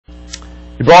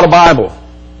You brought a Bible?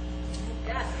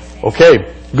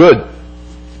 Okay, good.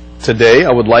 Today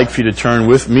I would like for you to turn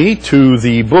with me to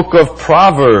the book of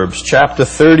Proverbs, chapter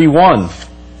 31.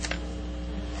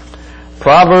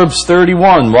 Proverbs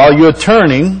 31. While you're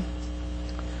turning,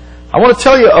 I want to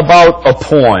tell you about a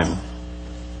poem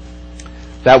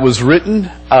that was written,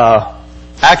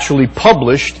 actually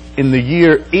published in the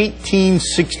year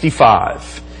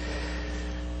 1865.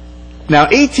 Now,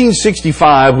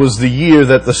 1865 was the year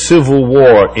that the Civil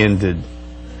War ended,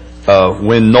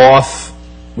 when North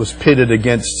was pitted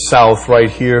against South right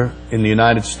here in the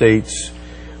United States,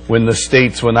 when the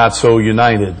states were not so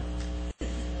united.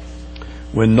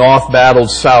 When North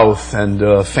battled South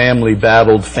and family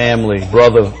battled family,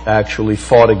 brother actually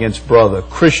fought against brother,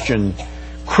 Christians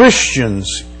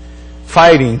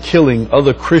fighting, killing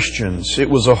other Christians. It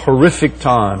was a horrific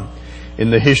time in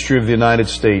the history of the United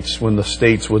States when the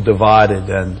states were divided,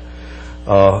 and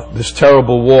this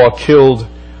terrible war killed.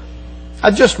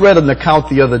 I just read an account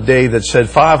the other day that said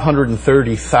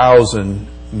 530,000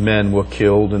 men were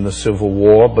killed in the Civil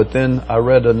War, but then I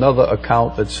read another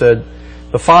account that said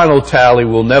the final tally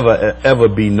will never ever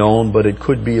be known, but it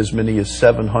could be as many as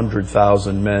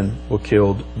 700,000 men were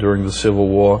killed during the Civil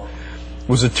War. It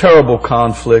was a terrible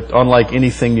conflict, unlike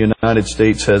anything the United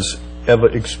States has ever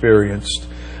experienced.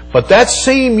 But that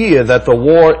same year that the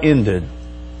war ended,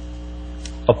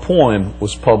 a poem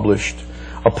was published.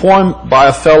 A poem by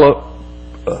a fellow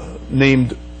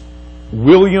named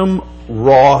William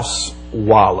Ross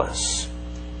Wallace.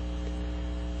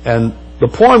 And the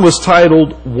poem was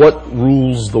titled, "What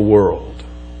Rules the World?"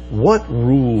 What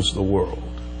rules the world?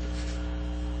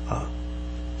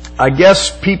 I guess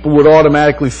people would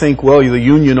automatically think, well, the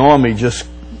Union Army just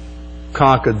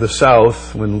conquered the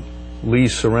South when Lee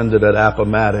surrendered at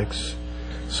Appomattox.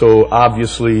 So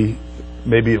obviously,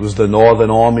 maybe it was the Northern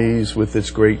armies with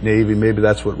its great navy. Maybe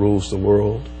that's what rules the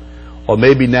world. Or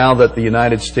maybe now that the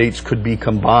United States could be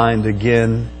combined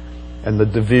again and the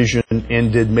division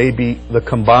ended, maybe the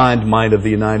combined might of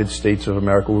the United States of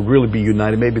America would really be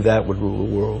united. Maybe that would rule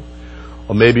the world.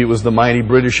 Or maybe it was the mighty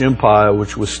British Empire,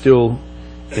 which was still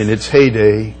in its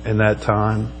heyday in that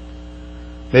time.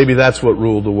 Maybe that's what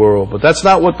ruled the world. But that's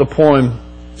not what the poem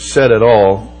said at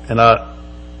all. And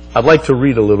I'd like to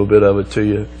read a little bit of it to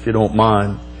you, if you don't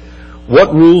mind.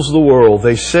 What rules the world?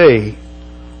 They say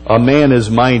a man is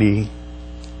mighty.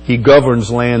 He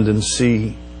governs land and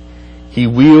sea. He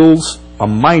wields a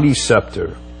mighty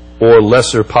scepter, or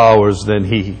lesser powers than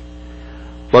he.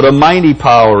 But a mighty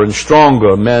power and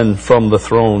stronger men from the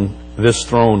throne, this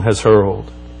throne has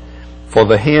hurled. For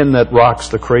the hand that rocks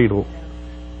the cradle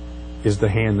is the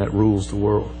hand that rules the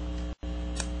world.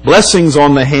 Blessings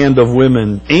on the hand of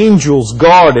women. Angels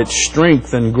guard its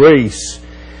strength and grace.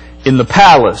 In the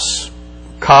palace,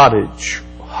 cottage,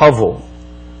 hovel.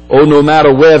 Oh, no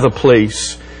matter where the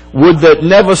place. Wood that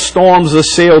never storms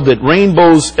assailed it.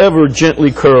 Rainbows ever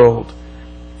gently curled.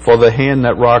 For the hand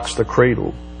that rocks the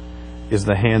cradle is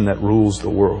the hand that rules the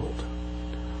world.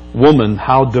 Woman,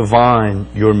 how divine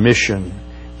your mission.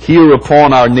 Here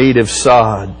upon our native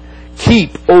sod.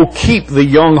 Keep, oh keep the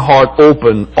young heart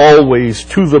open always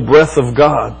to the breath of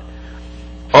God.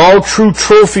 All true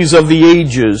trophies of the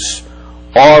ages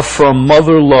are from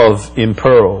mother love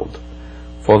impearled.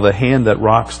 For the hand that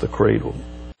rocks the cradle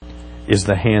is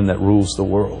the hand that rules the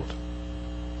world.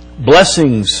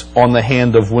 Blessings on the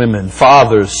hand of women,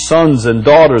 fathers, sons, and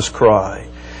daughters cry.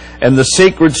 And the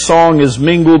sacred song is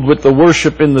mingled with the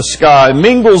worship in the sky,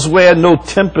 mingles where no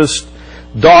tempest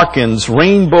darkens,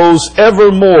 rainbows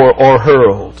evermore are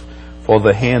hurled. For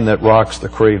the hand that rocks the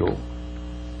cradle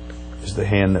is the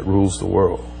hand that rules the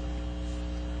world.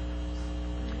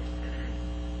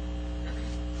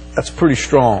 That's pretty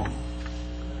strong.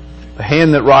 The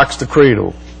hand that rocks the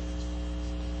cradle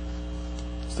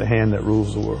is the hand that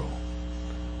rules the world.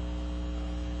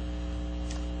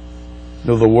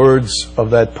 You know, the words of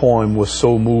that poem were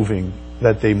so moving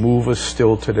that they move us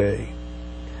still today.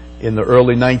 In the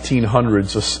early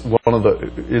 1900s,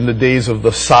 in the days of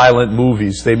the silent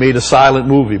movies, they made a silent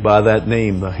movie by that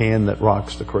name, The Hand That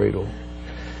Rocks the Cradle.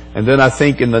 And then I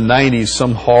think in the 90s,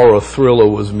 some horror thriller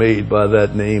was made by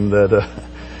that name.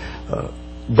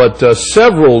 But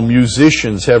several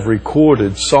musicians have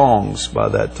recorded songs by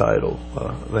that title,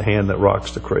 The Hand That Rocks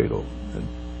the Cradle.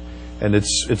 And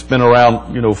it's been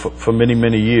around, for many,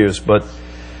 many years. But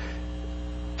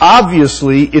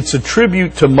obviously, it's a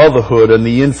tribute to motherhood and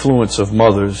the influence of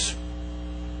mothers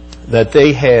that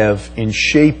they have in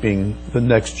shaping the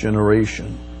next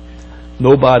generation.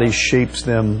 Nobody shapes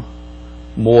them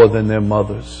more than their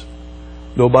mothers.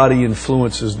 Nobody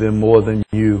influences them more than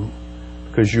you,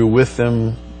 because you're with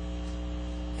them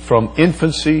from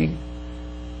infancy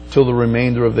till the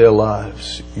remainder of their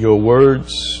lives. Your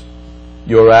words,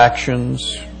 your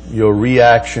actions, your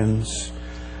reactions,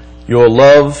 your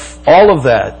love, all of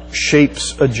that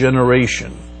shapes a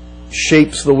generation,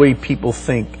 shapes the way people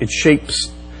think.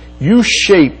 You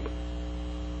shape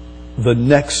the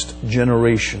next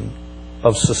generation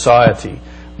of society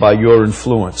by your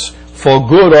influence, for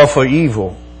good or for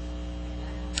evil.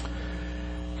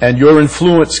 And your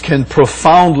influence can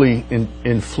profoundly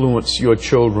influence your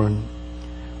children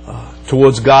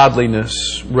towards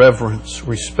godliness, reverence,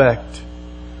 respect,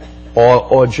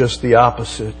 or just the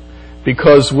opposite.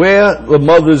 Because where the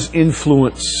mother's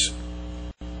influence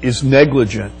is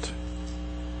negligent,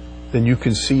 then you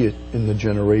can see it in the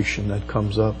generation that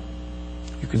comes up.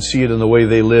 You can see it in the way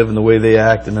they live, in the way they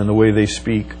act, and in the way they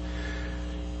speak.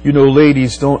 You know,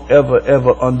 ladies, don't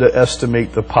ever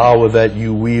underestimate the power that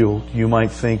you wield. You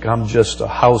might think, I'm just a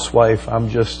housewife, I'm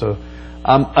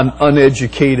an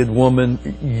uneducated woman.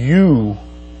 You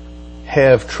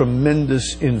have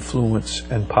tremendous influence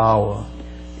and power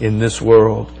in this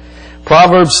world.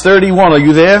 Proverbs 31, are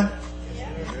you there?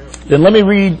 Then let me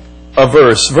read a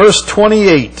verse. Verse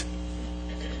 28.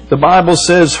 The Bible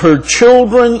says, her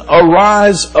children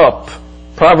arise up.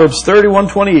 Proverbs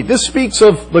 31:28. This speaks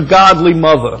of the godly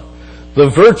mother, the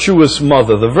virtuous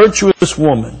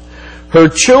woman. Her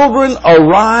children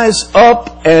arise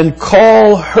up and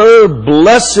call her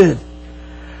blessed.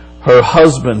 Her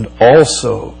husband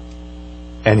also,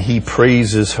 and he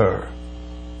praises her.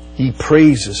 He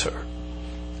praises her.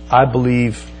 I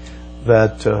believe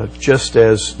that just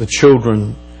as the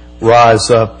children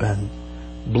rise up and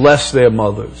bless their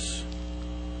mothers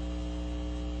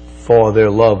for their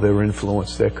love, their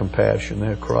influence, their compassion,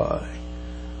 their cry.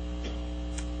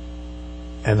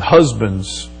 And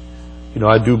husbands, you know,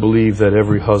 I do believe that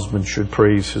every husband should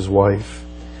praise his wife,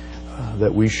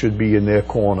 that we should be in their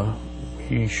corner.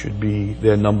 He should be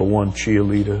their number one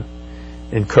cheerleader,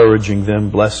 encouraging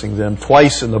them, blessing them.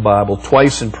 Twice in the Bible,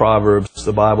 twice in Proverbs,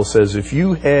 the Bible says, if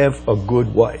you have a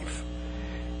good wife,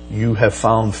 you have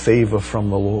found favor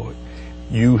from the Lord.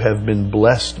 You have been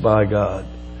blessed by God.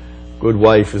 Good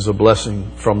wife is a blessing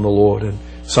from the Lord and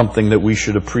something that we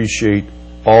should appreciate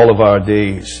all of our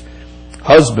days.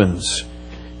 Husbands,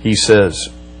 he says,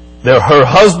 her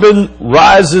husband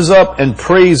rises up and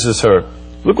praises her.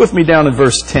 Look with me down in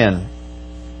verse 10.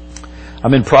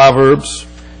 I'm in Proverbs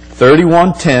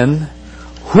 31:10.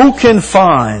 Who can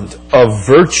find a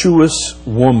virtuous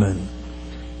woman?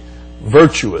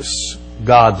 Virtuous,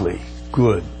 godly,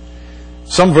 good.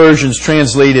 Some versions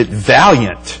translate it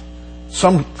valiant.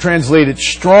 Some translate it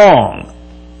strong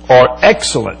or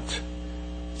excellent.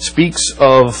 Speaks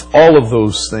of all of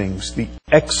those things. The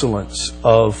excellence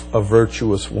of a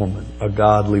virtuous woman, a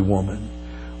godly woman.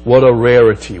 What a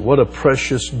rarity. What a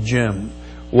precious gem.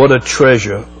 What a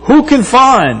treasure. Who can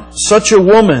find such a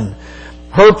woman?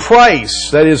 Her price,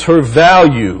 that is her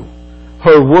value,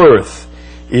 her worth,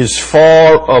 is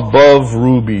far above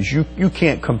rubies. You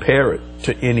can't compare it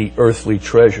to any earthly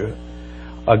treasure.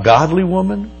 A godly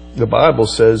woman, the Bible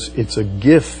says it's a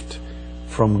gift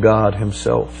from God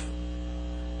Himself.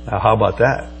 Now how about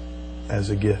that as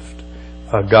a gift?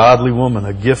 A godly woman,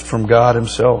 a gift from God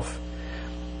Himself.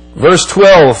 Verse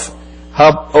 12,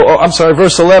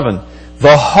 verse 11.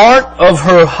 The heart of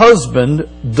her husband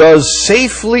does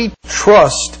safely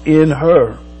trust in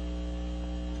her,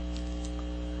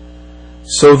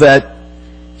 so that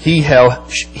he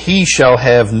shall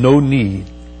have no need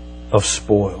of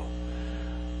spoil.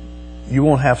 You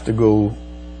won't have to go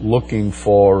looking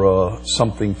for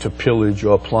something to pillage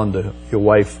or plunder. Your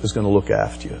wife is going to look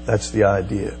after you. That's the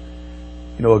idea.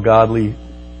 You know, a godly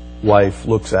wife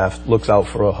looks out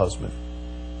for her husband.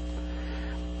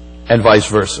 And vice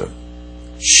versa.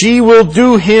 She will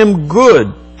do him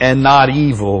good and not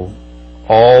evil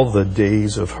all the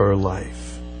days of her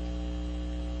life.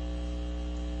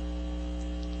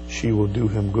 She will do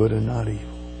him good and not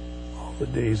evil all the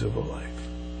days of her life.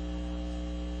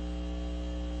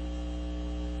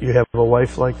 You have a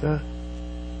wife like that,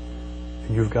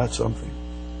 and you've got something.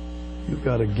 You've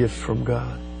got a gift from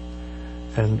God.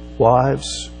 And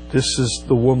wives, this is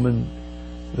the woman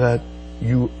that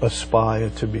you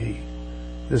aspire to be.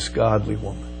 This godly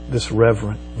woman, this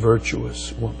reverent,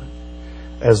 virtuous woman,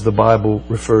 as the Bible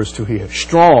refers to here.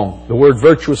 Strong. The word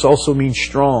virtuous also means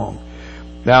strong.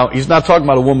 Now, he's not talking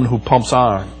about a woman who pumps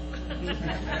iron.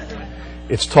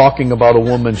 It's talking about a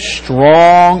woman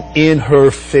strong in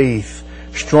her faith,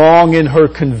 strong in her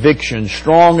conviction,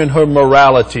 strong in her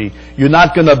morality. You're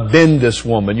not going to bend this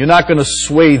woman. You're not going to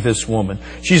sway this woman.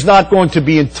 She's not going to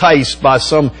be enticed by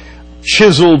some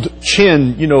chiseled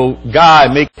chin, guy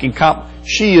making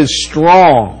She is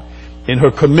strong in her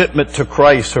commitment to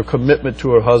Christ, her commitment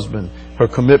to her husband, her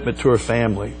commitment to her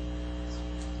family.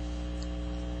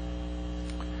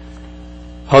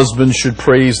 Husbands should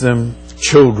praise them.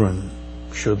 Children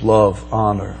should love,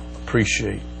 honor,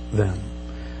 appreciate them.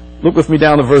 Look with me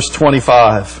down to verse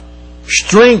 25.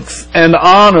 Strength and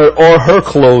honor are her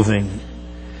clothing,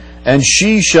 and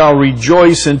she shall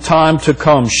rejoice in time to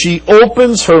come. She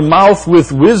opens her mouth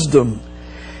with wisdom,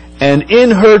 and in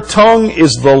her tongue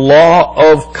is the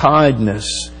law of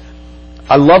kindness.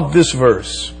 I love this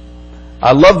verse.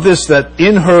 I love this, that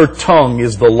in her tongue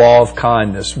is the law of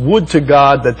kindness. Would to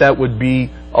God that that would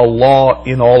be a law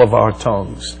in all of our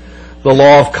tongues. The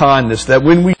law of kindness, that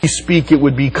when we speak it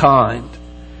would be kind,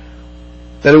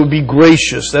 that it would be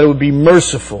gracious, that it would be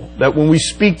merciful, that when we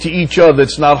speak to each other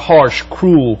it's not harsh,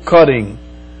 cruel, cutting,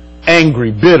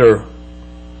 angry, bitter.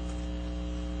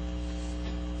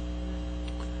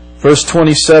 Verse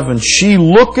 27, she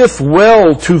looketh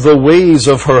well to the ways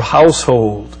of her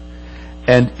household,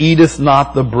 and eateth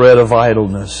not the bread of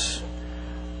idleness.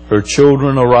 Her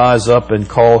children arise up and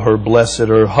call her blessed,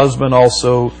 her husband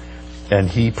also, and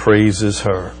he praises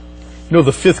her. You know,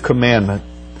 the fifth commandment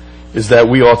is that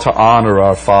we ought to honor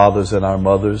our fathers and our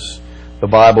mothers. The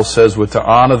Bible says we're to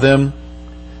honor them,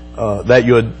 that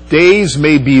your days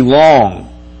may be long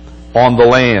on the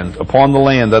land, upon the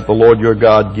land that the Lord your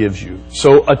God gives you.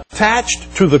 So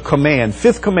attached to the command,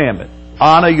 fifth commandment,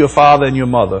 honor your father and your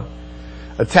mother,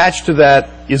 attached to that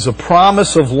is a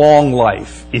promise of long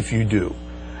life if you do.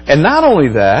 And not only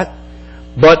that,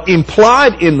 but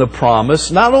implied in the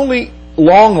promise, not only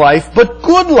long life, but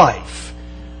good life.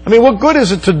 I mean, what good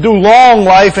is it to do long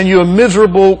life and you're a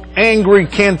miserable, angry,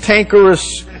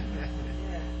 cantankerous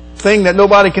thing that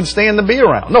nobody can stand to be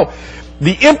around? No.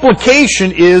 The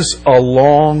implication is a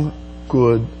long,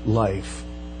 good life.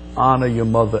 Honor your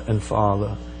mother and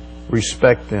father.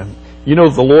 Respect them. You know,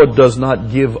 the Lord does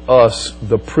not give us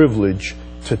the privilege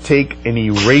to take an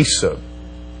eraser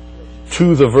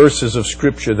to the verses of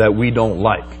Scripture that we don't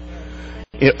like,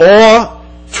 or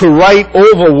to write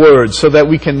over words so that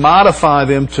we can modify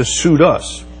them to suit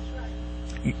us.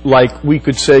 Like we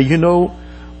could say, you know,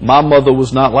 my mother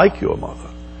was not like your mother.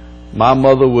 My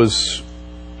mother was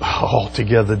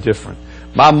altogether different.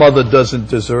 My mother doesn't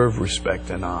deserve respect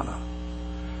and honor.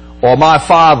 Or my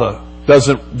father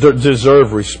doesn't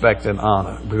deserve respect and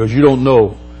honor because you don't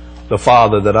know the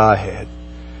father that I had.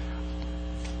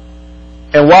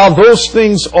 And while those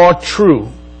things are true,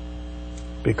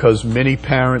 because many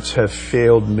parents have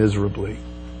failed miserably,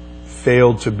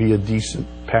 failed to be a decent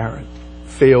parent,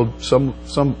 failed, some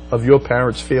of your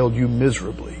parents failed you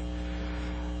miserably.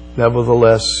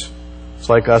 Nevertheless, it's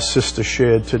like our sister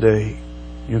shared today,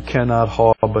 you cannot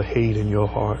harbor hate in your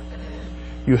heart.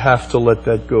 You have to let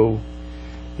that go.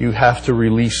 You have to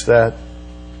release that.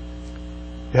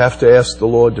 You have to ask the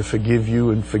Lord to forgive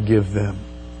you and forgive them.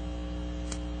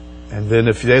 And then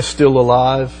if they're still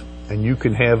alive and you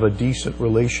can have a decent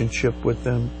relationship with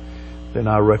them, then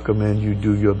I recommend you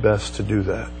do your best to do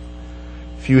that.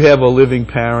 If you have a living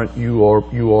parent, you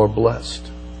are blessed.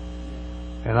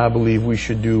 And I believe we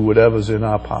should do whatever's in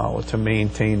our power to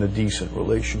maintain a decent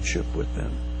relationship with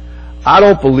them. I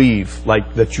don't believe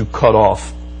like that you cut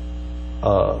off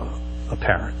a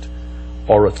parent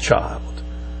or a child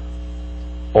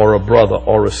or a brother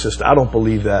or a sister. I don't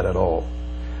believe that at all.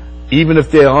 Even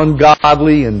if they're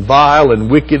ungodly and vile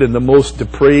and wicked and the most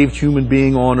depraved human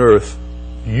being on earth,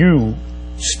 you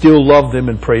still love them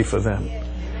and pray for them.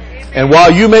 And while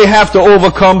you may have to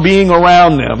overcome being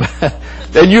around them,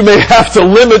 and you may have to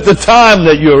limit the time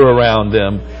that you're around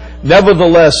them,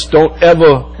 nevertheless, don't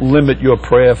ever limit your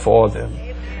prayer for them.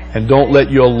 And don't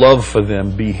let your love for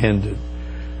them be hindered.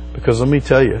 Because let me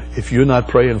tell you, if you're not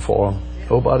praying for them,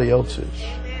 nobody else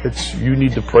is. You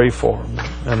need to pray for them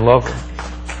and love them.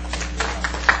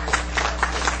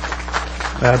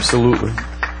 Absolutely.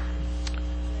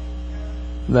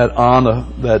 That honor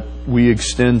that we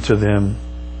extend to them,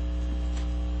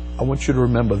 I want you to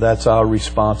remember that's our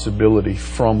responsibility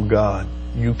from God.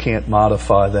 You can't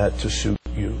modify that to suit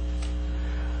you.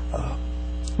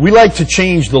 We like to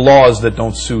change the laws that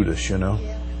don't suit us, you know.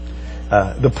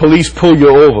 The police pull you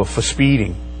over for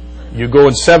speeding. You're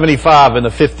going 75 in a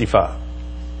 55.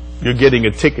 You're getting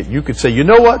a ticket. You could say, you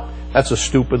know what? That's a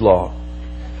stupid law.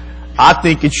 I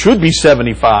think it should be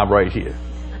 75 right here.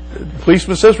 The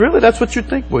policeman says, really? That's what you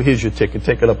think? Well, here's your ticket.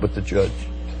 Take it up with the judge.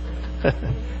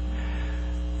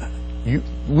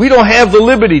 We don't have the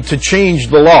liberty to change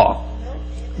the law.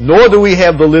 Nor do we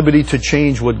have the liberty to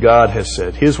change what God has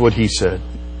said. Here's what He said.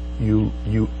 You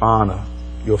honor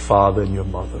your father and your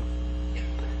mother.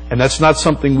 And that's not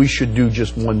something we should do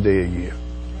just one day a year,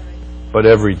 but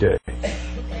every day.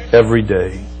 every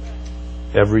day.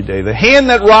 Every day. The hand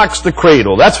that rocks the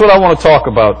cradle. That's what I want to talk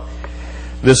about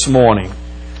this morning.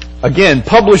 Again,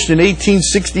 published in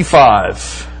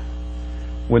 1865,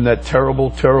 when that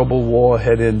terrible, terrible war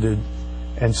had ended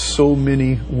and so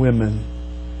many women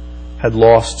had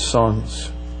lost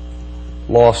sons,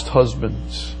 lost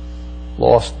husbands,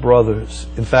 lost brothers.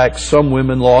 In fact, some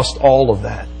women lost all of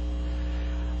that.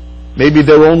 Maybe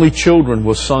their only children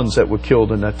were sons that were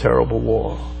killed in that terrible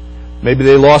war. Maybe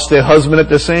they lost their husband at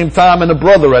the same time and a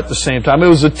brother at the same time. It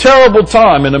was a terrible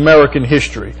time in American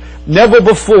history. Never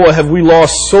before have we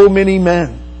lost so many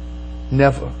men.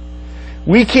 Never.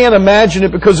 We can't imagine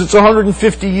it because it's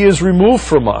 150 years removed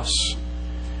from us.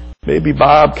 Maybe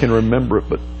Bob can remember it,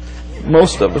 but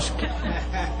most of us can't.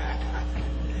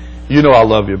 You know I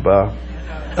love you, Bob.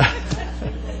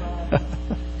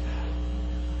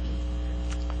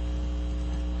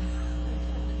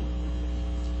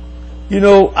 You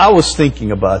know, I was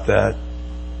thinking about that.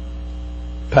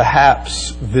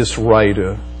 Perhaps this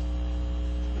writer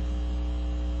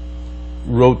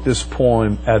wrote this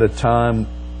poem at a time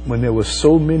when there were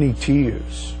so many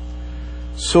tears,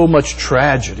 so much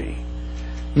tragedy.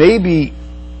 Maybe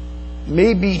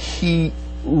he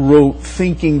wrote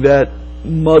thinking that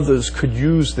mothers could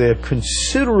use their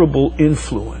considerable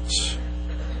influence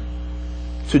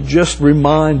to just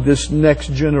remind this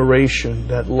next generation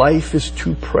that life is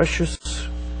too precious,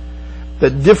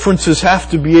 that differences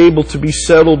have to be able to be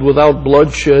settled without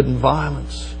bloodshed and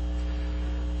violence.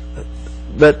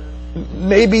 That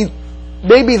maybe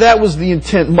that was the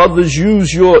intent. Mothers,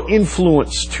 use your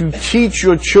influence to teach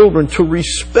your children to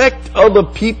respect other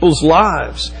people's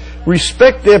lives,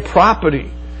 respect their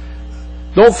property.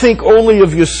 Don't think only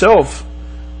of yourself.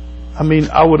 I mean,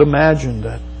 I would imagine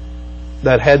that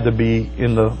had to be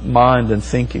in the mind and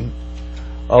thinking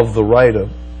of the writer.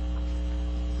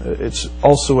 It's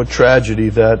also a tragedy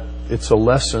that it's a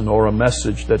lesson or a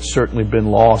message that's certainly been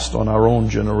lost on our own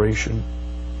generation.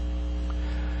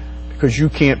 Because you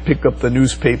can't pick up the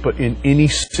newspaper in any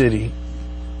city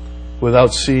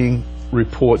without seeing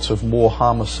reports of more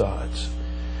homicides.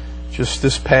 Just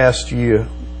this past year,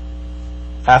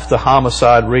 after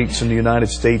homicide rates in the United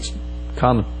States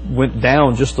kind of went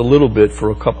down just a little bit for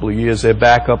a couple of years, they're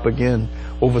back up again.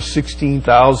 Over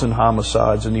 16,000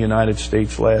 homicides in the United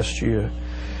States last year.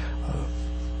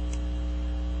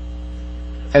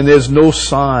 And there's no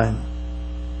sign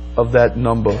of that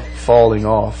number falling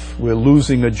off. We're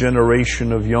losing a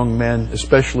generation of young men,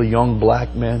 especially young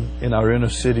black men in our inner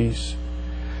cities.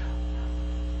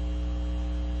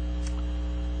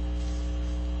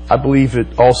 I believe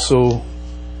it also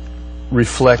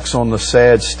reflects on the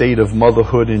sad state of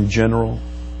motherhood in general.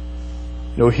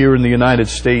 You know, here in the United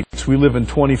States, we live in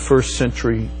 21st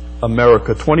century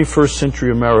America. 21st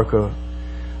century America,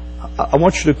 I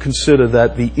want you to consider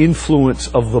that the influence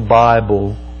of the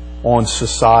Bible on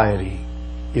society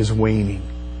is waning.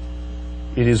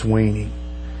 It is waning.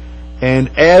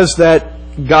 And as that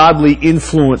godly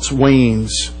influence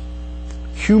wanes,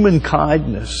 human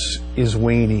kindness is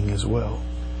waning as well.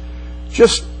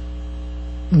 Just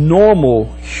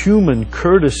normal human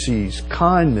courtesies,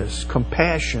 kindness,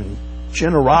 compassion,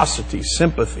 generosity,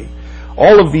 sympathy,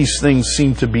 all of these things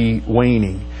seem to be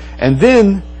waning. And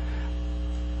then,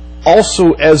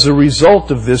 also as a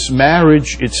result of this,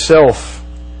 marriage itself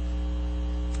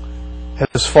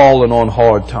has fallen on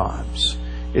hard times.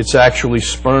 It's actually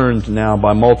spurned now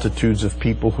by multitudes of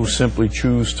people who simply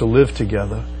choose to live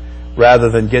together rather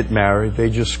than get married. They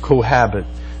just cohabit.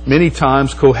 Many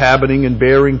times cohabiting and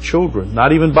bearing children,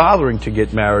 not even bothering to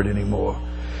get married anymore,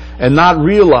 and not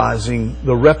realizing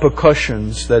the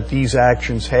repercussions that these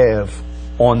actions have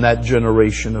on that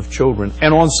generation of children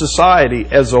and on society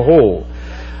as a whole.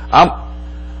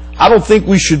 I don't think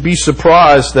we should be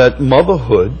surprised that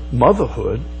motherhood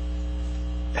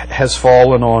has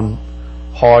fallen on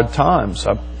hard times.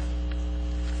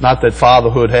 Not that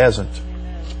fatherhood hasn't.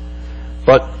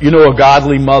 But, you know, a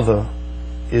godly mother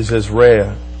is as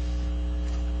rare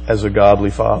as a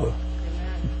godly father.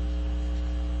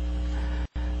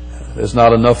 There's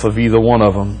not enough of either one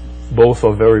of them. Both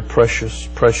are very precious,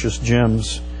 precious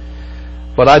gems.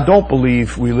 But I don't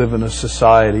believe we live in a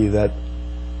society that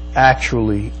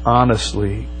actually,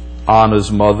 honestly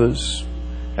honors mothers.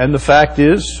 And the fact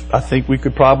is, I think we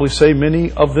could probably say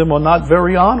many of them are not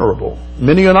very honorable.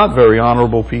 Many are not very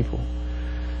honorable people.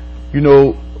 You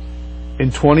know,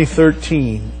 in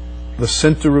 2013, the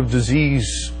Center of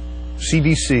Disease,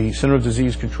 CDC, Center of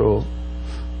Disease Control,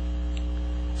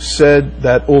 said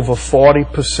that over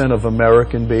 40% of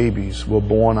American babies were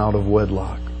born out of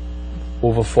wedlock.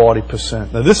 Over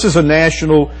 40%. Now, this is a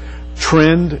national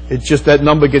trend. It's just that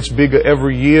number gets bigger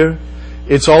every year.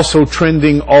 It's also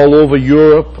trending all over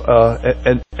Europe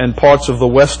and parts of the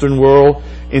Western world.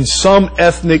 In some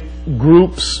ethnic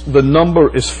groups, the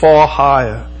number is far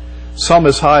higher. Some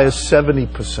as high as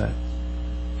 70%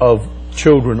 of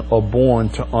children are born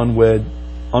to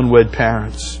unwed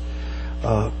parents.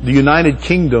 The United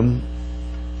Kingdom,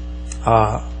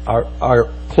 our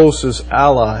closest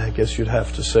ally, I guess you'd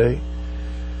have to say,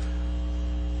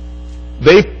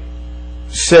 they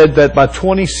said that by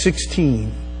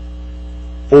 2016,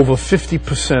 over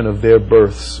 50% of their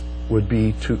births would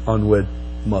be to unwed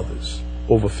mothers.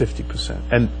 Over 50%.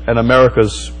 And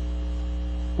America's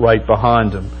right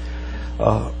behind them.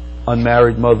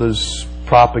 Unmarried mothers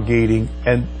propagating,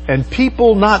 and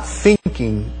people not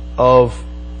thinking of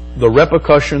the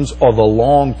repercussions or the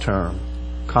long-term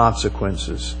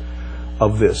consequences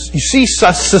of this. You see,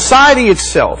 society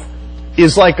itself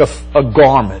is like a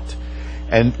garment,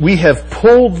 and we have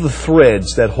pulled the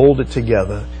threads that hold it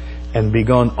together and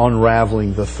begun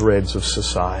unraveling the threads of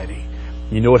society.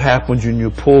 You know what happens when you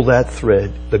pull that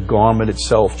thread? The garment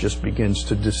itself just begins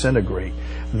to disintegrate.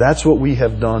 That's what we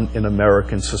have done in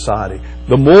American society.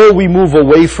 The more we move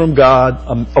away from God,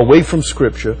 away from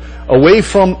Scripture, away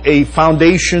from a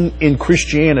foundation in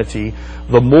Christianity,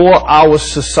 the more our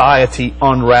society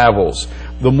unravels.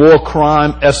 The more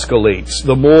crime escalates.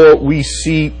 The more we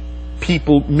see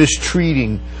people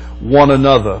mistreating one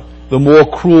another. The more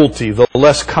cruelty, the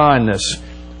less kindness.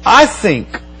 I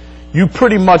think you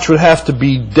pretty much would have to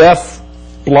be deaf,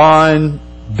 blind,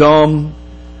 dumb,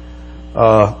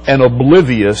 and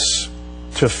oblivious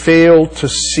to fail to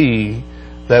see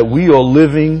that we are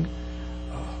living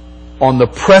on the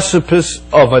precipice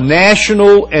of a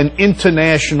national and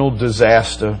international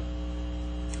disaster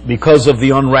because of the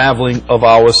unraveling of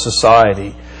our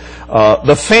society.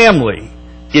 The family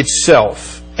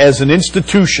itself as an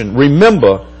institution,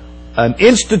 remember, an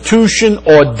institution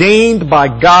ordained by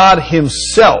God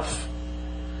Himself.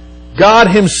 God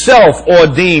Himself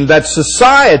ordained that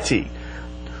society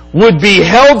would be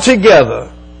held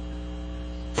together,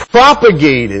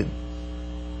 propagated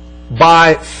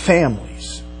by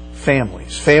families,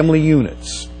 family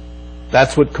units.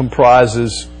 That's what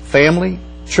comprises family,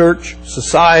 church,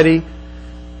 society,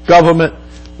 government.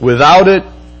 Without it,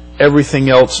 everything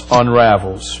else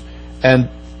unravels. And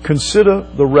consider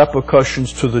the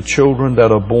repercussions to the children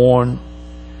that are born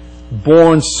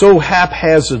so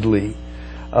haphazardly,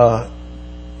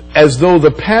 as though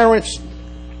the parents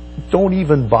don't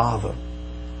even bother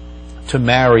to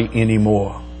marry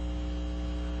anymore.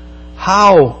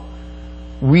 How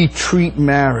we treat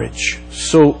marriage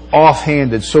so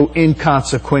offhanded, so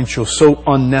inconsequential, so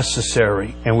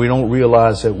unnecessary, and we don't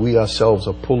realize that we ourselves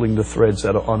are pulling the threads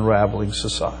that are unraveling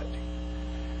society.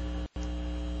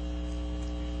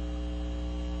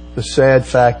 The sad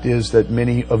fact is that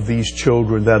many of these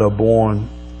children that are born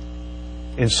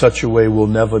in such a way will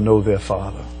never know their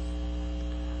father.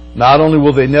 Not only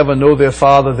will they never know their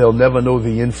father, they'll never know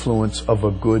the influence of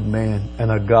a good man and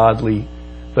the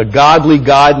godly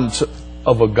guidance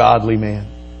of a godly man.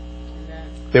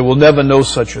 They will never know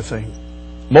such a thing.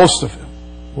 Most of them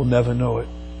will never know it.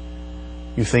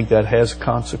 You think that has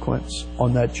consequence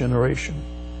on that generation?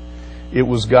 It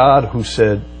was God who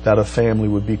said that a family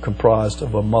would be comprised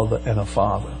of a mother and a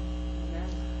father.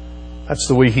 That's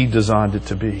the way He designed it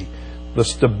to be. The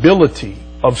stability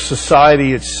of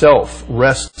society itself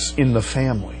rests in the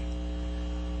family.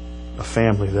 A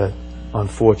family that,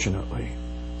 unfortunately,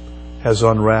 has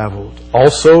unraveled.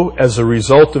 Also, as a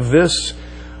result of this,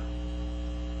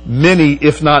 many,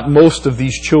 if not most of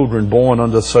these children born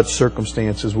under such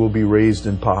circumstances will be raised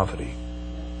in poverty.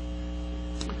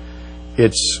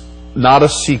 It's not a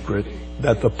secret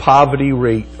that the poverty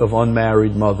rate of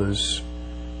unmarried mothers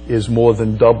is more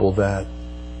than double that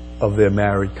of their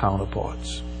married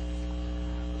counterparts.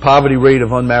 Poverty rate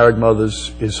of unmarried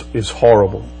mothers is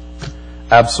horrible.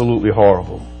 Absolutely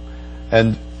horrible.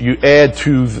 And you add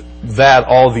to that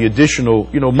all the additional,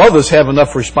 mothers have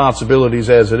enough responsibilities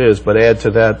as it is, but add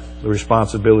to that the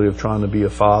responsibility of trying to be a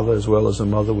father as well as a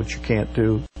mother, which you can't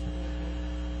do.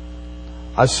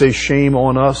 I say shame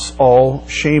on us all,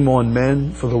 shame on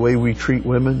men for the way we treat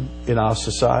women in our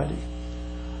society.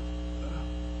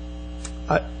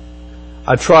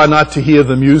 I try not to hear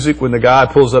the music when the guy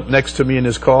pulls up next to me in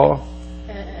his car.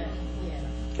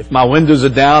 If my windows are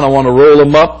down, I want to roll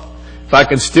them up. If I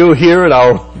can still hear it,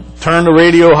 I'll turn the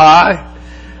radio high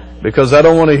because I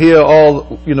don't want to hear all,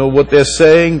 what they're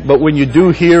saying. But when you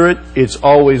do hear it, it's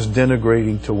always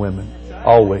denigrating to women.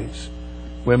 Always.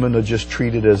 Women are just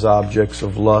treated as objects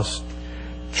of lust,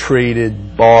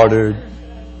 traded, bartered,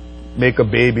 make a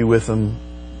baby with them.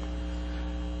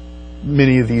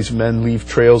 Many of these men leave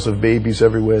trails of babies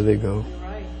everywhere they go.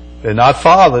 They're not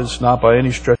fathers, not by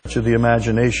any stretch of the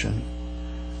imagination.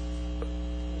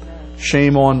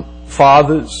 Shame on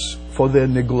fathers for their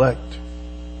neglect.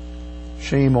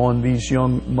 Shame on these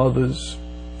young mothers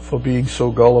for being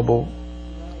so gullible.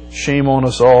 Shame on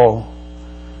us all.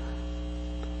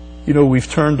 You know, we've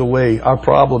turned away. Our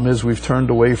problem is we've turned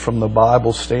away from the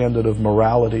Bible standard of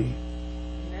morality.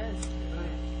 Amen.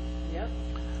 Yep.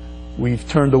 We've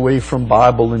turned away from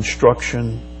Bible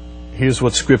instruction. Here's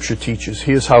what Scripture teaches.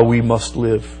 Here's how we must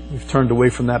live. We've turned away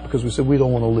from that because we said we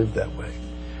don't want to live that way.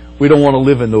 We don't want to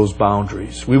live in those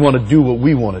boundaries. We want to do what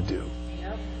we want to do.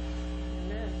 Yep.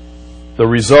 Amen. The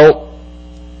result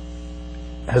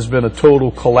has been a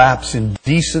total collapse in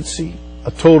decency,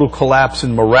 a total collapse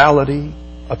in morality,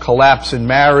 a collapse in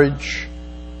marriage.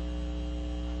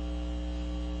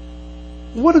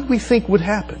 What did we think would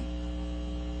happen?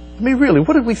 I mean, really,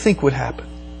 what did we think would happen?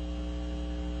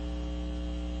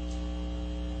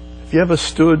 Have you ever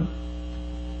stood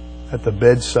at the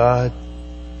bedside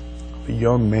of a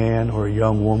young man or a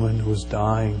young woman who was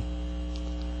dying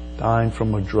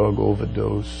from a drug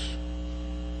overdose,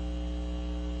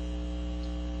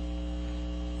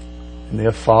 and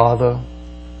their father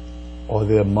or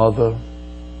their mother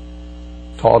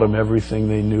taught them everything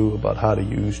they knew about how to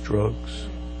use drugs?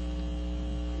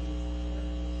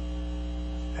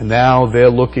 And now they're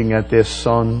looking at their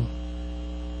son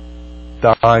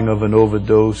dying of an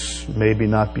overdose, maybe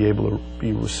not be able to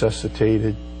be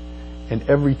resuscitated, and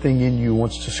everything in you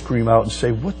wants to scream out and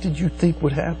say, what did you think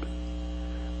would happen?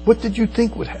 What did you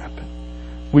think would happen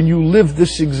when you lived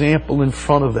this example in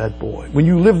front of that boy? When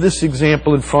you lived this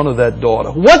example in front of that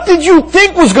daughter? What did you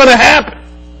think was going to happen?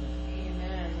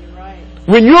 Amen. You're right.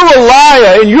 When you're a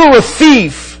liar and you're a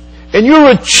thief and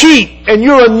you're a cheat and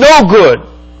you're a no good,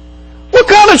 what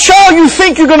kind of child you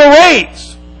think you're going to raise?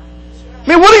 I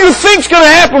mean, what do you think's going to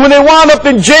happen when they wind up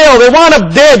in jail, they wind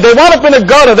up dead, they wind up in a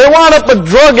gutter, they wind up a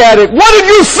drug addict? What did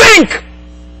you think?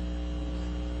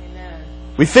 Amen.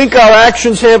 We think our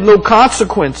actions have no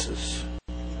consequences.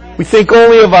 We think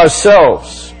only of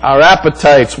ourselves, our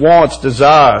appetites, wants,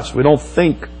 desires. We don't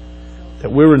think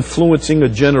that we're influencing a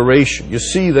generation. You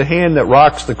see, the hand that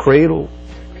rocks the cradle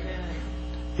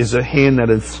is a hand that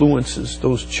influences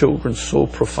those children so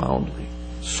profoundly.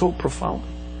 So profoundly.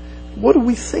 What do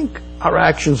we think our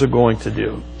actions are going to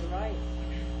do?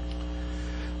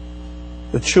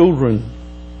 The children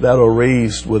that are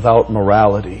raised without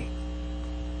morality,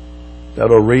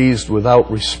 that are raised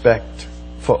without respect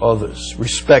for others,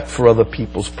 respect for other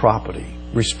people's property,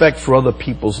 respect for other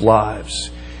people's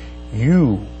lives,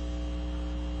 you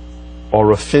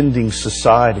are offending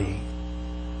society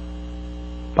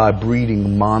by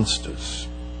breeding monsters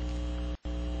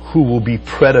who will be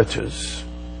predators.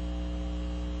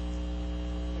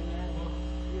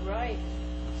 You're right.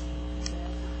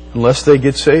 Unless they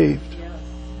get saved.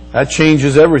 That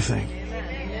changes everything.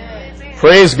 Amen.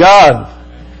 Praise God.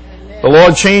 The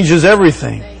Lord changes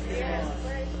everything.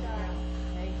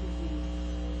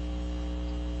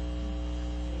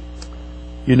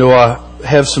 You know, I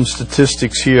have some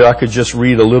statistics here. I could just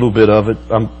read a little bit of it.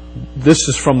 This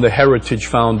is from the Heritage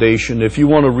Foundation. If you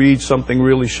want to read something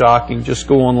really shocking, just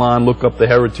go online, look up the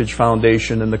Heritage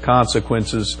Foundation and the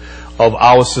consequences of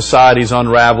our society's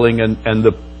unraveling and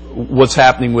what's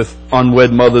happening with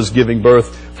unwed mothers giving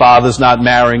birth, fathers not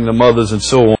marrying the mothers, and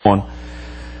so on.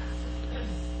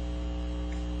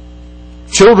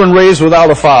 Children raised without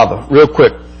a father, real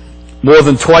quick, more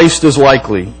than twice as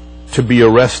likely to be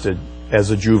arrested as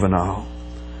a juvenile.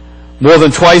 More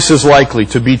than twice as likely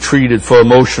to be treated for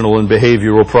emotional and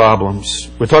behavioral problems.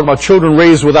 We're talking about children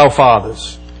raised without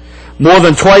fathers. More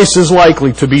than twice as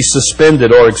likely to be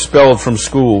suspended or expelled from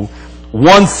school.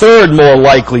 1/3 more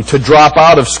likely to drop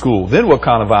out of school. Then what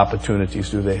kind of opportunities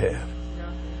do they have?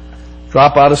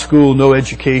 Drop out of school, no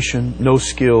education, no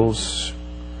skills,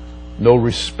 no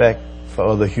respect for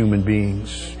other human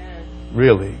beings.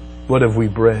 Really, what have we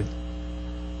bred?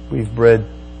 We've bred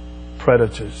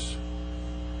predators,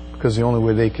 because the only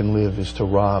way they can live is to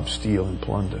rob, steal, and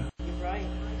plunder. You're right.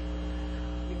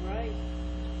 You're right.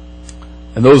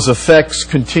 And those effects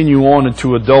continue on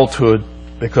into adulthood,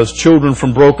 because children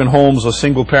from broken homes or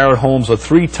single-parent homes are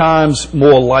 3 times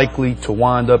more likely to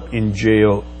wind up in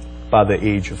jail by the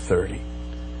age of 30.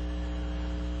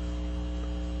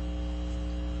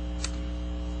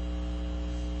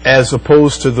 As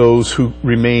opposed to those who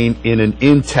remain in an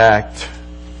intact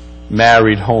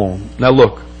married home. Now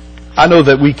look, I know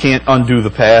that we can't undo the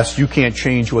past. You can't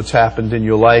change what's happened in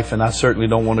your life, and I certainly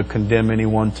don't want to condemn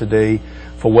anyone today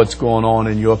for what's going on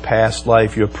in your past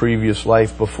life, your previous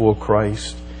life before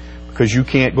Christ, because you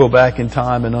can't go back in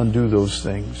time and undo those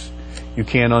things. You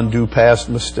can't undo past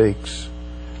mistakes.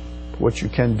 what you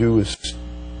can do is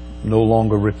no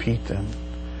longer repeat them.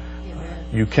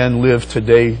 You can live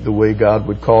today the way God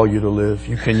would call you to live.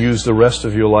 You can use the rest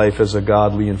of your life as a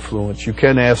godly influence. You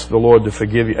can ask the Lord to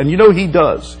forgive you. And you know He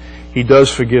does. He does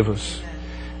forgive us.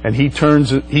 And He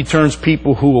turns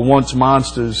people who were once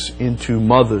monsters into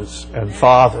mothers and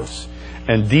fathers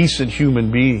and decent human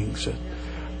beings.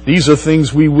 These are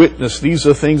things we witness. These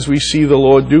are things we see the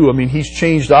Lord do. I mean, He's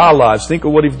changed our lives. Think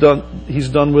of what He's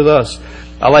done with us.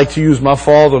 I like to use my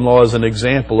father-in-law as an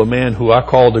example, a man who I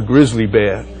called a grizzly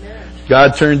bear.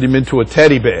 God turned him into a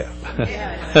teddy bear.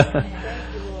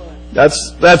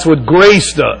 That's what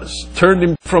grace does. Turned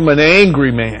him from an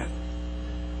angry man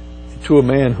to a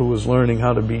man who was learning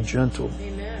how to be gentle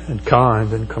and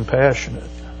kind and compassionate.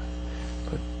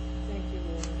 But,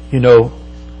 you know,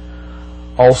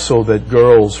 also that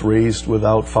girls raised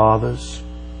without fathers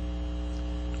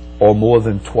are more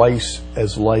than twice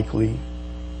as likely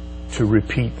to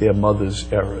repeat their mother's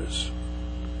errors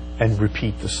and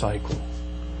repeat the cycle.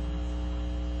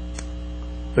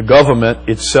 The government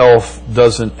itself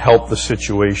doesn't help the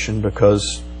situation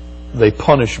because they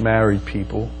punish married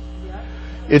people.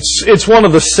 It's one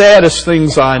of the saddest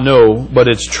things I know, but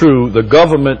it's true. The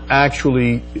government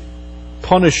actually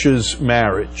punishes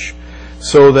marriage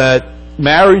so that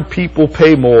married people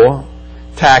pay more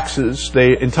taxes.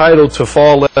 They're entitled to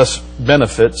far less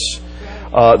benefits.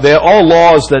 There are all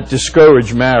laws that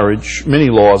discourage marriage, many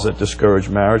laws that discourage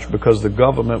marriage, because the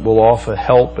government will offer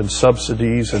help and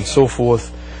subsidies and so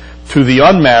forth to the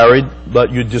unmarried,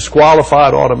 but you're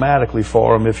disqualified automatically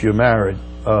for them if you're married.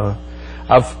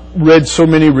 I've read so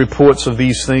many reports of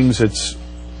these things, it's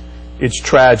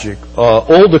tragic.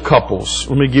 Older couples,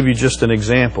 let me give you just an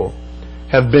example,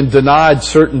 have been denied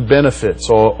certain benefits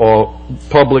or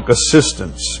public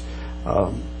assistance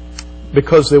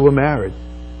because they were married.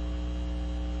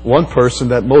 One person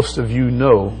that most of you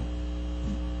know,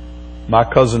 my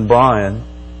cousin Brian,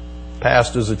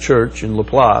 pastors a church in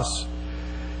Laplace.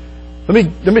 Let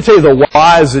me tell you the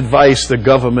wise advice the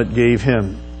government gave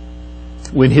him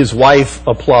when his wife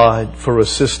applied for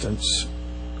assistance.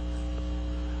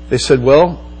 They said,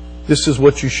 well, this is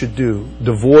what you should do.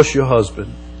 Divorce your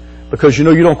husband, because you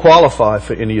know you don't qualify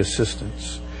for any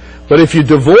assistance. But if you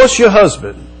divorce your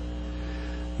husband,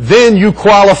 then you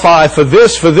qualify for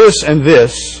this, and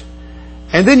this,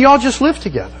 and then y'all just live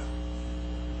together.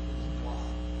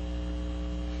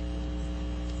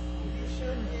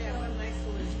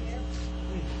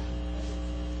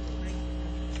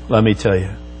 Let me tell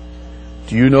you,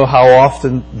 do you know how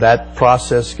often that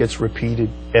process gets repeated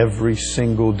every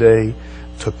single day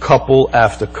to couple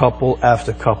after couple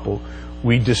after couple?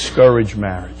 We discourage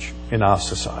marriage in our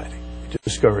society. We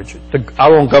discourage it.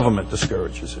 Our own government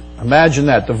discourages it. Imagine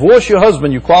that. Divorce your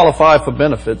husband, you qualify for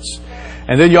benefits,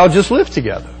 and then y'all just live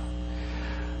together.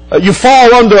 You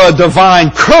fall under a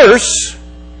divine curse,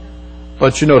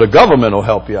 but you know the government will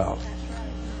help you out.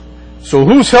 So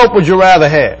whose help would you rather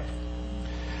have?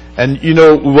 And you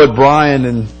know what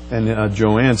Brian and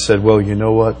Joanne said, well, you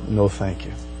know what? No, thank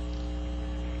you.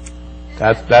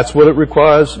 That's what it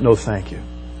requires? No, thank you.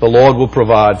 The Lord will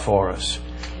provide for us.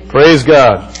 Praise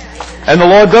God. And the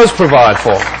Lord does provide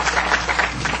for us.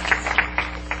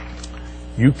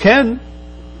 You can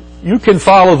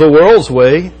follow the world's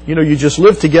way. You know, you just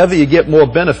live together, you get more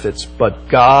benefits. But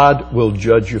God will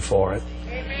judge you for it.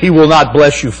 He will not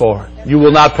bless you for it. You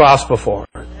will not prosper for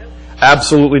it.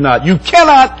 Absolutely not. You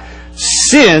cannot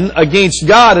sin against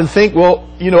God and think, well,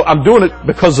 you know, I'm doing it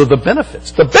because of the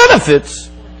benefits. The benefits?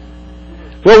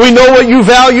 Well, we know what you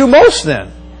value most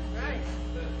then.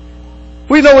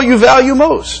 We know what you value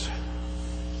most.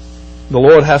 The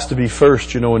Lord has to be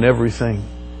first, you know, in everything.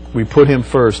 We put Him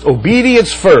first.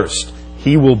 Obedience first.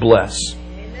 He will bless.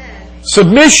 Amen.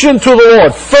 Submission to the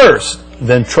Lord first.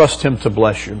 Then trust Him to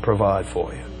bless you and provide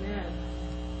for you.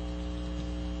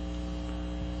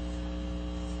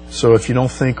 So if you don't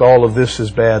think all of this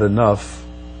is bad enough,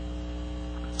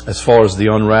 as far as the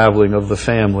unraveling of the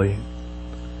family,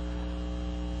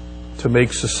 to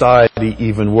make society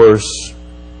even worse,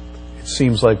 it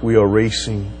seems like we are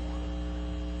racing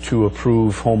to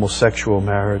approve homosexual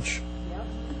marriage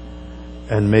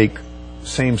and make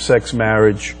same-sex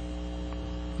marriage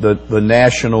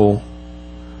the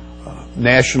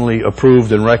nationally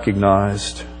approved and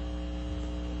recognized,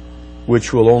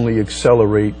 which will only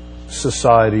accelerate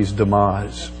society's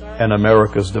demise and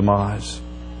America's demise.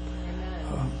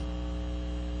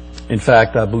 In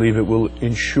fact, I believe it will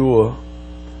ensure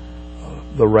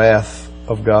the wrath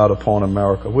of God upon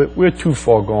America. We're too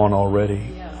far gone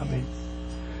already. I mean,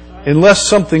 unless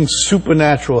something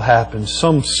supernatural happens,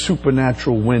 some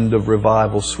supernatural wind of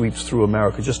revival sweeps through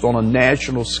America, just on a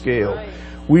national scale,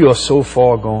 We are so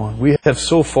far gone. We have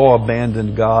so far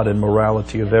abandoned God and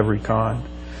morality of every kind.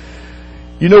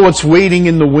 You know what's waiting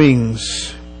in the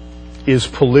wings is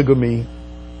polygamy.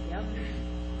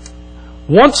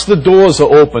 Once the doors are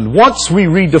opened, once we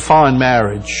redefine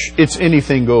marriage, it's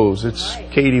anything goes. It's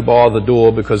Katie bar the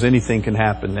door, because anything can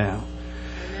happen now.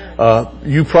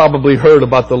 You probably heard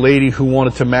about the lady who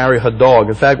wanted to marry her dog.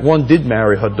 In fact, one did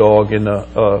marry her dog in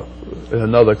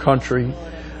another country.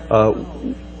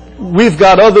 We've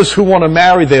got others who want to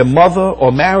marry their mother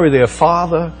or marry their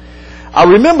father. I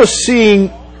remember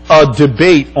seeing a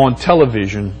debate on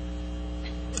television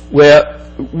where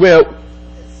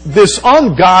this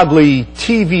ungodly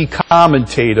TV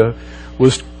commentator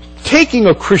was taking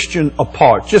a Christian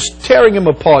apart, just tearing him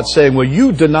apart, saying, well,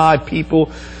 you deny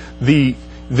people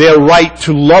their right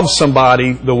to love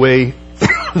somebody the way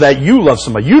that you love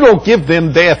somebody. You don't give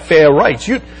them their fair rights.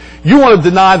 You want to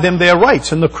deny them their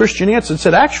rights. And the Christian answered and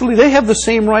said, actually, they have the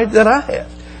same right that I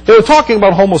have. They were talking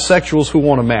about homosexuals who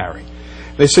want to marry.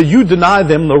 They said, you deny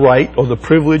them the right or the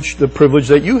privilege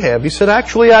that you have. He said,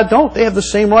 actually, I don't. They have the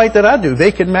same right that I do.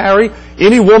 They can marry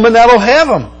any woman that'll have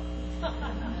them.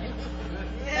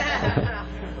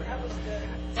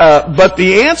 But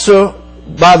the answer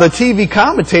by the TV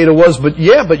commentator was, but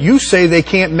you say they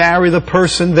can't marry the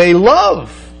person they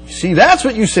love. See, that's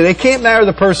what you say. They can't marry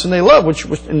the person they love, which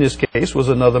in this case was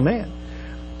another man.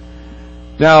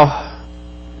 Now,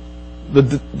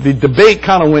 the debate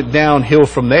kind of went downhill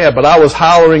from there, but I was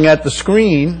hollering at the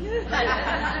screen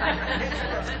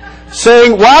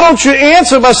saying, why don't you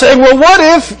answer by saying, well, what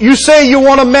if you say you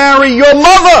want to marry your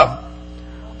mother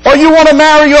or you want to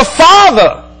marry your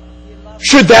father?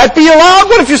 Should that be allowed?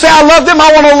 What if you say, I love them,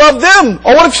 I want to love them?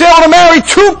 Or what if you say, I want to marry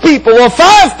 2 people or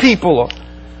 5 people?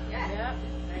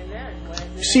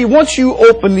 See, once you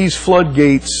open these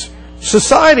floodgates,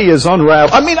 society is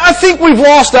unraveled. I mean, I think we've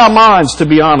lost our minds, to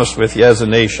be honest with you, as a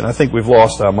nation. I think we've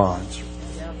lost our minds.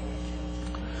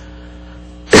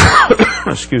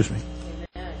 Excuse me.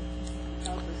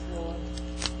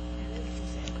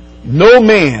 No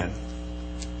man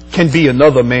can be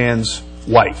another man's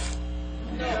wife.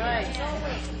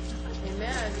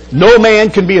 No man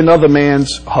can be another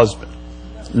man's husband.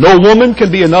 No woman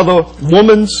can be another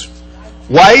woman's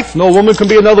wife. No woman can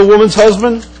be another woman's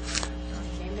husband.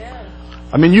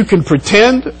 I mean, you can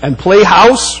pretend and play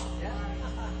house.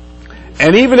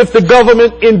 And even if the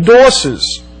government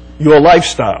endorses your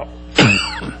lifestyle,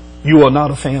 you are not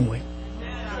a family.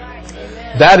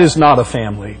 That is not a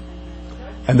family.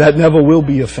 And that never will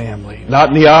be a family.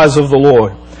 Not in the eyes of the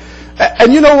Lord.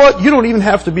 And you know what? You don't even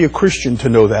have to be a Christian to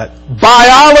know that.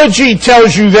 Biology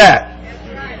tells you that.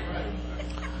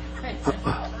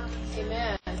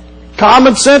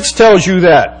 Common sense tells you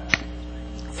that.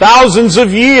 Thousands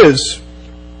of years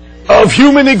of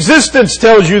human existence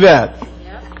tells you that.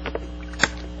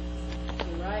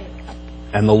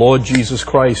 And the Lord Jesus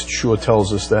Christ sure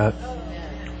tells us that.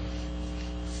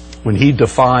 When He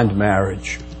defined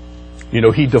marriage,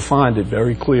 He defined it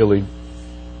very clearly,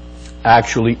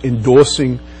 actually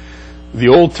endorsing the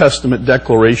Old Testament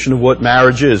declaration of what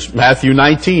marriage is. Matthew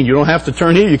 19. You don't have to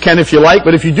turn here. You can if you like,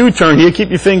 but if you do turn here, keep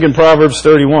your finger in Proverbs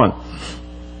 31.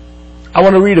 I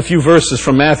want to read a few verses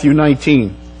from Matthew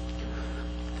 19.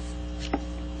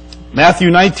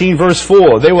 Matthew 19, verse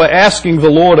 4. They were asking the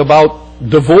Lord about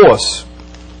divorce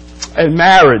and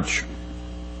marriage.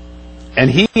 And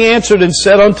He answered and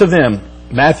said unto them,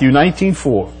 Matthew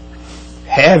 19:4,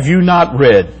 have you not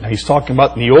read? Now He's talking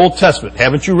about in the Old Testament.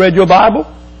 Haven't you read your Bible?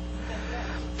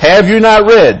 Have you not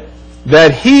read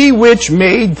that He which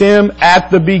made them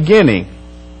at the beginning?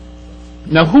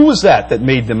 Now who was that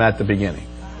made them at the beginning?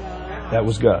 That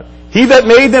was God. He that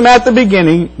made them at the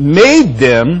beginning made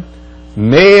them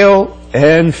male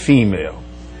and female.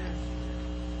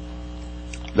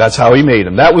 That's how He made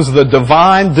them. That was the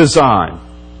divine design.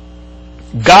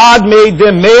 God made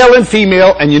them male and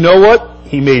female, and you know what?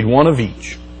 He made one of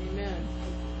each. Amen.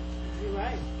 You're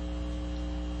right.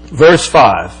 Verse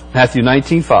 5, Matthew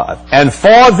 19:5. And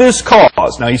for this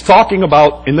cause, now He's talking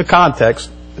about, in the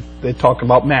context, they're talking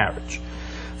about marriage.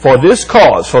 For this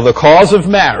cause, for the cause of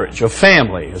marriage, of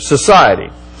family, of society,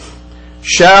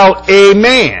 shall a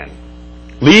man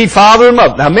leave father and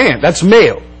mother. Now man, that's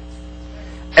male.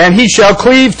 And he shall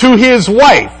cleave to his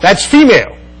wife. That's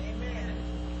female.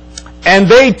 And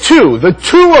they two, the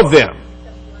two of them.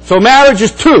 So marriage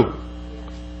is 2.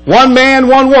 One man,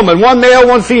 one woman, one male,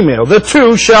 one female. The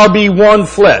 2 shall be one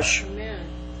flesh.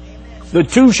 The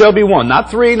 2 shall be one. Not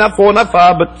 3, not 4, not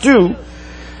 5, but 2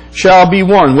 shall be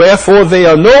one. Wherefore they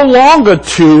are no longer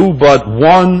 2, but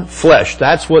one flesh.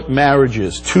 That's what marriage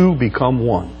is. 2 become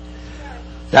 1.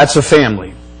 That's a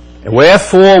family.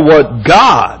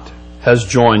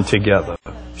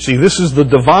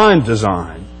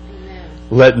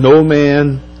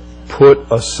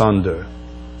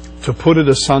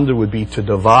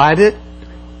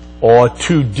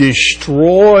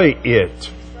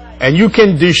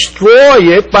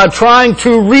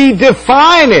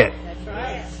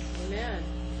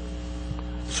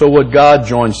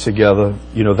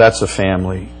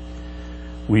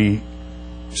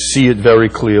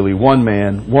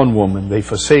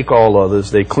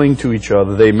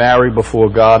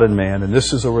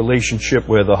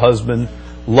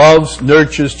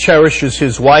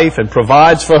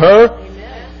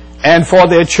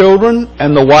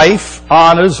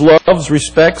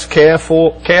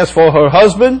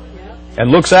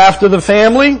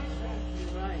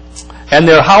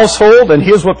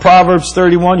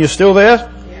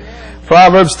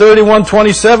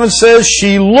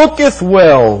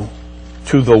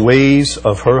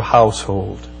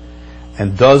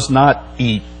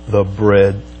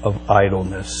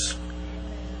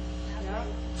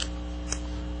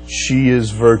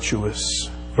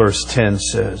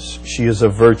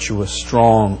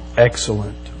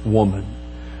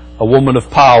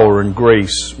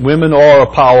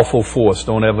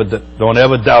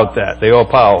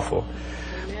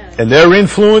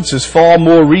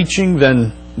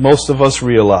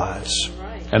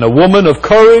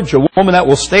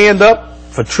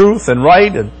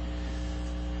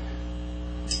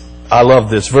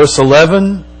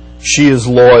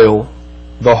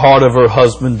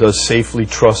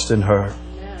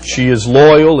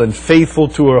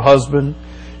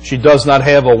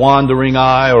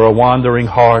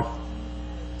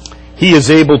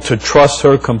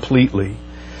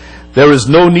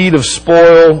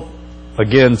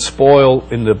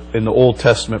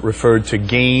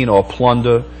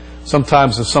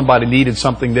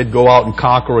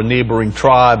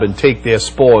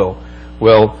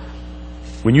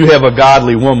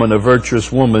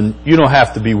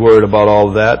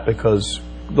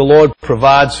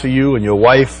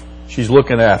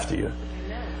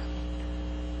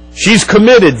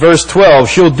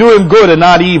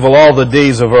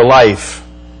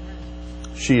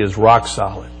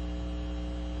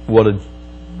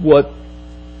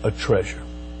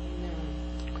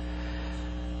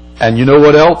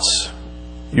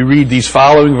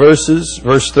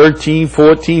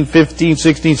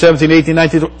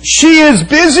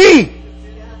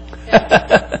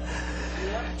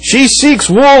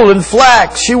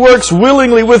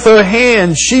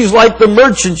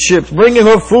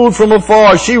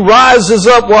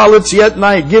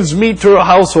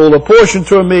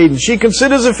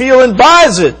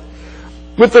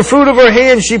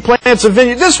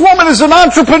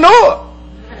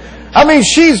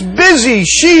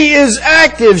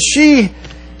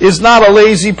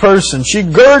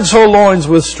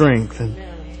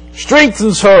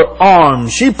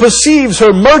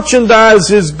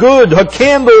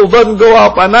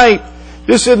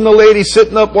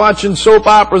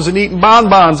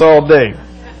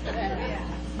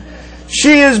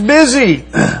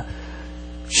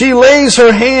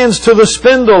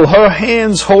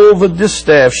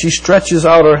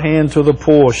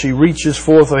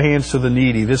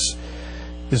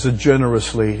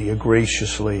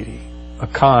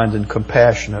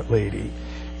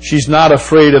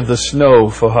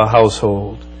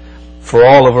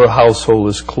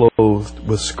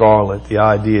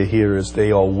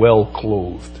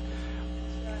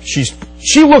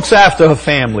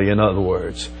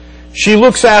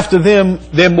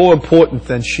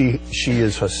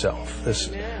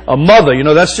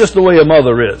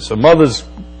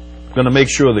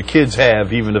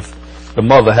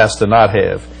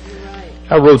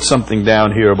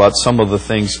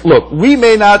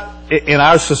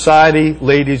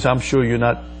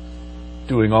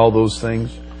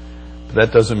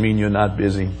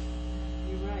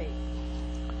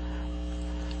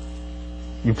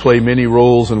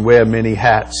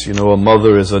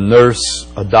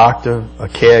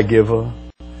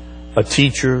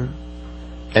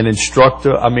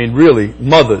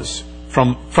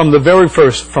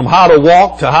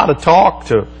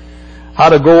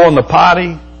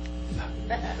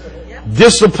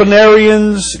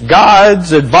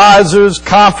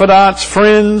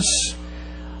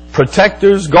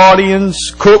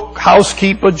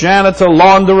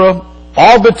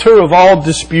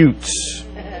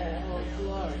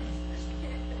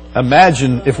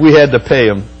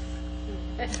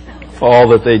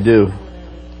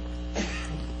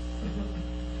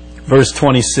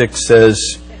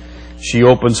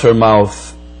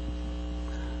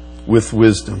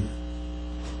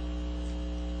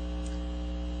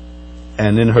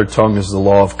 And in her tongue is the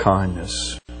law of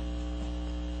kindness.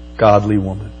 Godly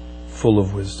woman, full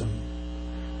of wisdom.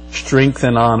 Strength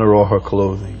and honor are her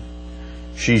clothing.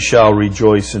 She shall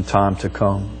rejoice in time to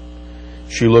come.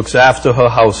 She looks after her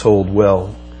household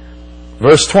well.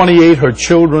 Verse 28, her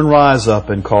children rise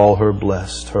up and call her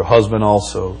blessed. Her husband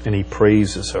also, and he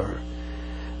praises her.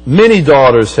 Many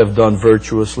daughters have done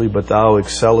virtuously, but thou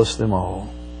excellest them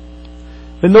all.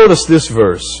 And notice this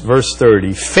verse, verse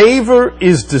 30. Favor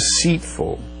is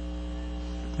deceitful.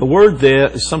 The word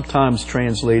there is sometimes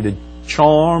translated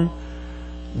charm,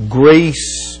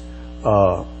 grace,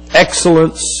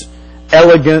 excellence,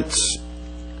 elegance.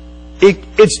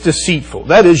 It's deceitful.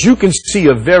 That is, you can see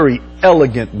a very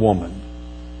elegant woman.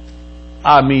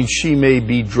 I mean, she may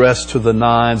be dressed to the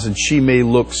nines and she may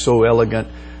look so elegant,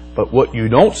 but what you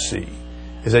don't see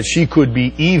is that she could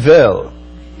be evil.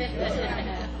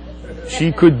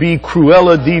 She could be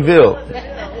Cruella de Vil.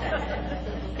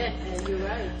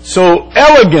 So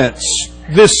elegance,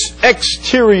 this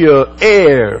exterior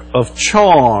air of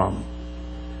charm,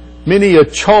 many a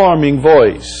charming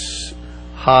voice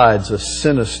hides a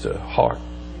sinister heart.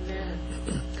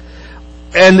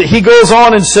 And he goes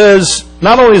on and says,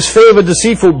 not only is favor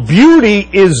deceitful, beauty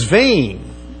is vain.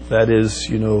 That is,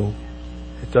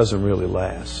 it doesn't really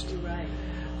last.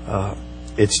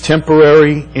 It's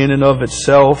temporary in and of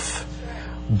itself.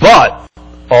 But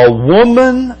a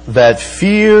woman that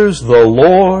fears the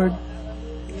Lord,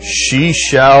 she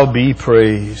shall be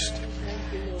praised.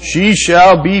 She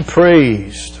shall be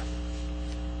praised.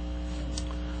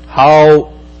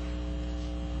 How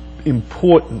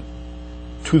important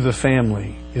to the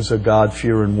family is a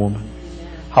God-fearing woman.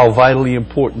 How vitally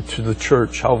important to the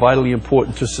church, how vitally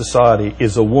important to society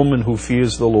is a woman who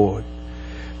fears the Lord.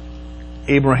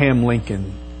 Abraham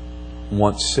Lincoln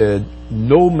once said,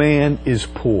 "No man is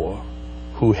poor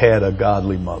who had a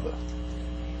godly mother."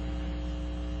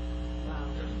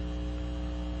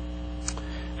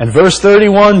 And verse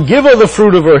 31, give her the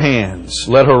fruit of her hands.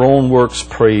 Let her own works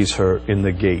praise her in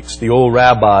the gates. The old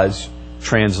rabbis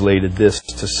translated this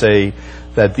to say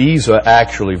that these are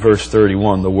actually, verse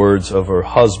 31, the words of her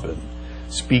husband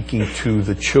speaking to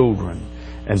the children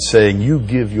and saying, you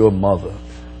give your mother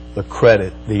the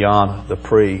credit, the honor, the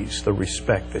praise, the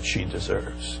respect that she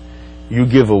deserves. You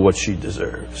give her what she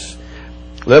deserves.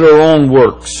 Let her own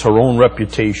works, her own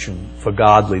reputation for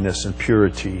godliness and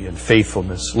purity and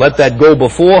faithfulness, let that go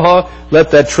before her,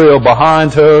 let that trail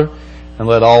behind her, and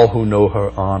let all who know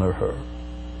her honor her.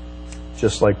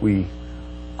 Just like we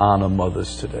honor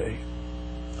mothers today.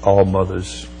 All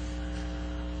mothers.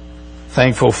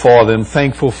 Thankful for them,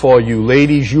 thankful for you.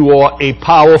 Ladies, you are a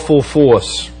powerful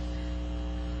force.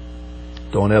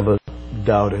 Don't ever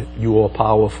doubt it. You are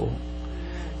powerful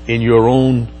in your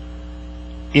own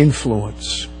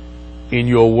influence, in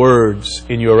your words,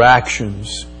 in your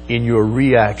actions, in your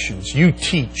reactions. You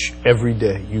teach every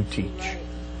day. You teach.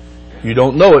 You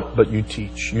don't know it, but you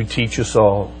teach. You teach us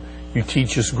all. You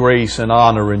teach us grace and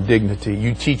honor and dignity.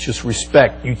 You teach us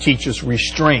respect. You teach us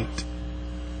restraint.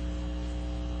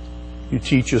 You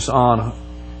teach us honor.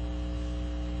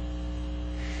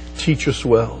 Teach us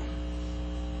well.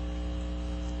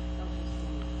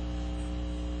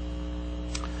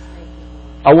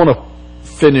 I want to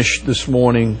finish this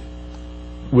morning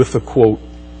with a quote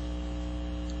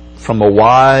from a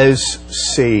wise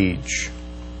sage,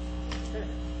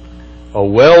 a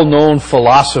well-known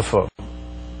philosopher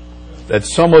that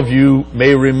some of you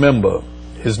may remember.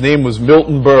 His name was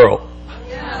Milton Berle.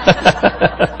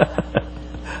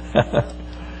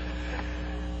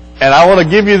 And I want to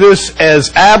give you this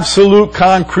as absolute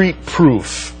concrete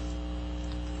proof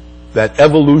that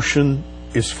evolution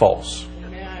is false.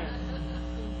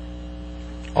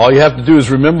 All you have to do is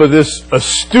remember this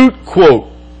astute quote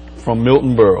from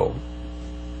Milton Berle.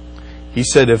 He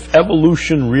said, if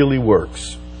evolution really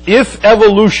works,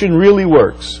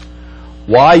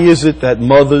 why is it that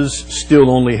mothers still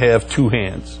only have two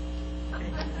hands?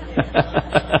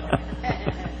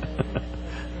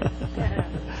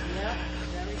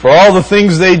 For all the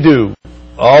things they do,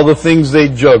 all the things they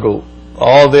juggle,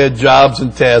 all their jobs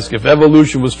and tasks, if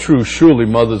evolution was true, surely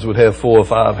mothers would have 4 or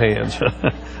 5 hands.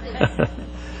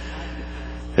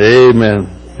 Amen.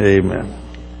 Amen.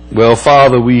 Well,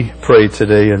 Father, we pray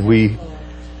today, and we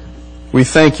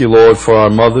thank you, Lord, for our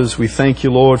mothers. We thank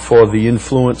you, Lord, for the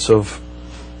influence of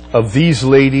these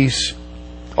ladies,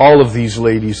 all of these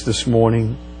ladies this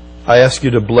morning. I ask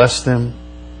you to bless them.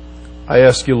 I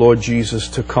ask you, Lord Jesus,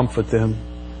 to comfort them.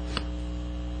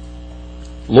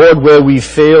 Lord, where we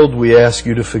failed, we ask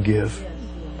you to forgive.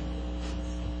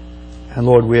 And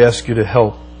Lord, we ask you to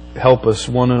help us,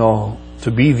 one and all,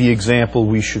 to be the example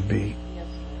we should be.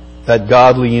 that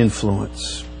godly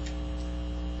influence.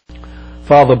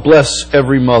 Father, bless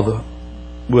every mother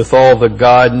with all the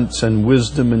guidance and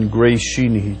wisdom and grace she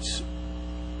needs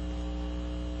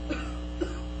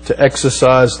to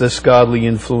exercise this godly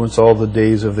influence all the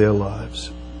days of their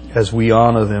lives, as we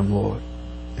honor them, Lord,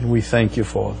 and we thank you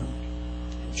for them.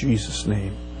 In Jesus'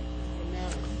 name.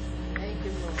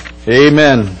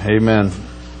 Amen. Amen.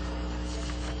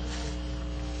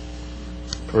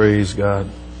 Praise God.